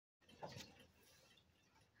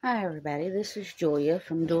Hi everybody, this is Julia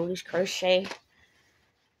from Julie's Crochet,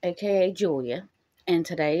 aka Julia, and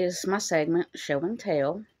today is my segment, Show and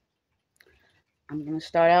Tell. I'm going to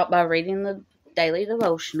start out by reading the daily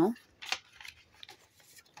devotional,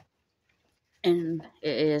 and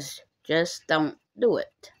it is, Just Don't Do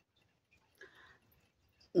It.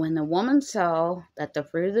 When the woman saw that the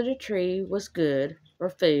fruit of the tree was good for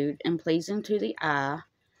food and pleasing to the eye,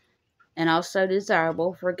 and also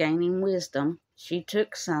desirable for gaining wisdom, she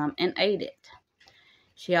took some and ate it.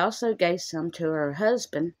 She also gave some to her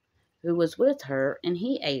husband, who was with her, and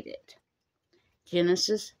he ate it.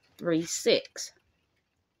 Genesis 3:6.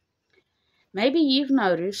 Maybe you've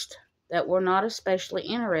noticed that we're not especially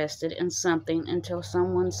interested in something until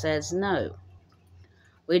someone says no.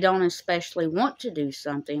 We don't especially want to do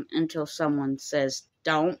something until someone says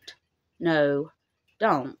don't, no,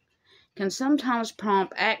 don't. Can sometimes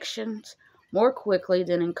prompt actions more quickly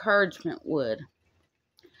than encouragement would.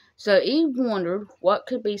 So Eve wondered what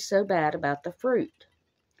could be so bad about the fruit.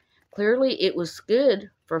 Clearly it was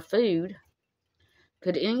good for food.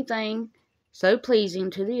 Could anything so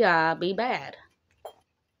pleasing to the eye be bad?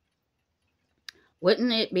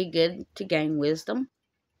 Wouldn't it be good to gain wisdom?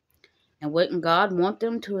 And wouldn't God want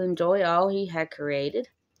them to enjoy all He had created?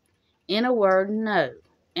 In a word, no.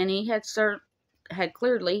 And He had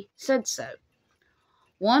clearly said so.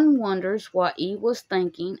 One wonders what Eve was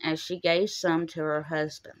thinking as she gave some to her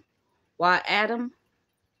husband. Why Adam,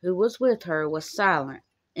 who was with her, was silent,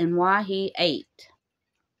 and why he ate.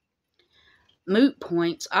 Moot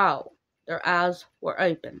points all. Their eyes were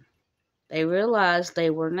open. They realized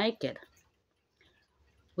they were naked.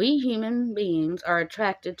 We human beings are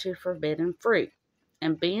attracted to forbidden fruit,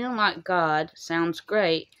 and being like God sounds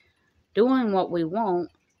great, doing what we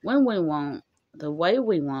want, when we want, the way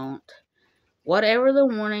we want, whatever the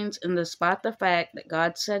warnings and despite the fact that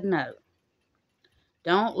God said no.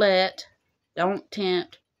 Don't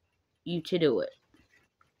tempt you to do it.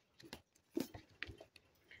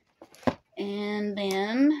 And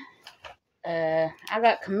then I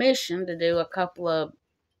got commissioned to do a couple of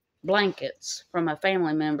blankets from a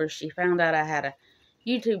family member. She found out I had a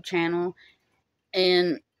YouTube channel,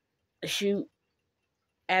 and she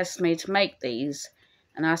asked me to make these.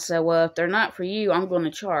 And I said, well, if they're not for you, I'm going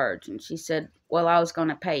to charge. And she said, well, I was going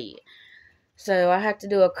to pay you. So I had to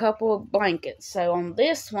do a couple of blankets. So on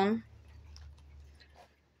this one,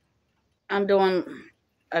 I'm doing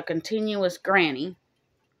a continuous granny.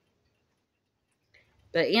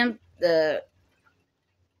 The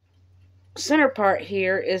center part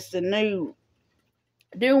here is the new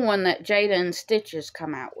one that Jada and Stitches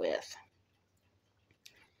come out with.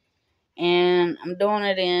 And I'm doing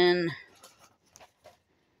it in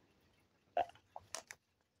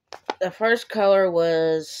the first color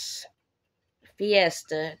was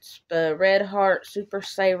Fiesta. It's the Red Heart Super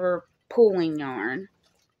Saver pulling yarn.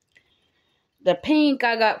 The pink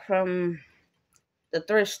I got from the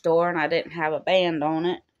thrift store, and I didn't have a band on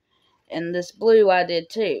it. And this blue I did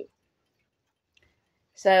too.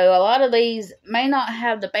 So a lot of these may not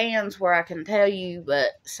have the bands where I can tell you, but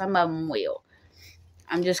some of them will.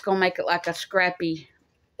 I'm just going to make it like a scrappy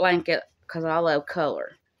blanket because I love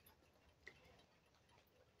color.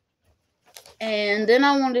 And then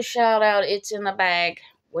I wanted to shout out It's in the Bag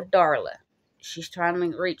with Darla. She's trying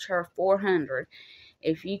to reach her 400.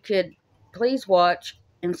 If you could please watch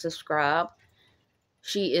and subscribe.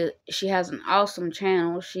 She has an awesome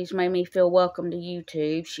channel. She's made me feel welcome to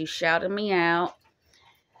YouTube. She shouted me out.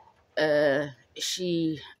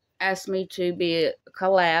 She asked me to be a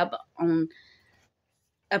collab on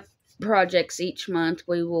projects each month.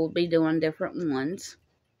 We will be doing different ones.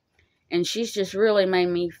 And she's just really made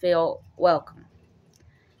me feel welcome.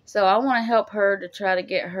 So I want to help her to try to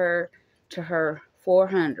get her to her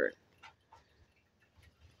 400.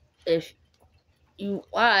 If you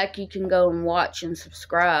like, you can go and watch and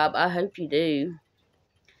subscribe. I hope you do.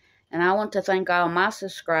 And I want to thank all my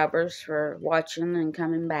subscribers for watching and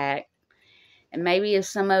coming back. And maybe if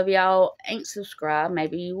some of y'all ain't subscribed,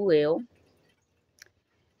 maybe you will.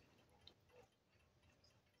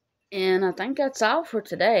 And I think that's all for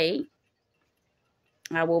today.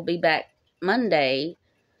 I will be back Monday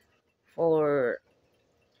for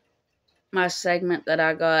my segment that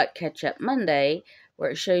I got, Catch Up Monday, where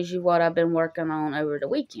it shows you what I've been working on over the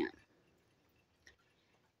weekend.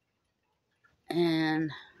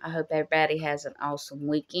 And I hope everybody has an awesome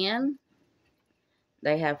weekend.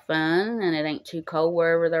 They have fun, and it ain't too cold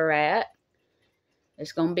wherever they're at.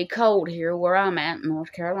 It's going to be cold here where I'm at in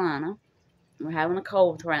North Carolina. We're having a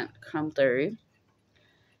cold front come through.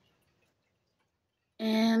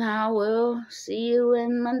 And I will see you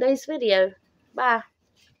in Monday's video. Bye.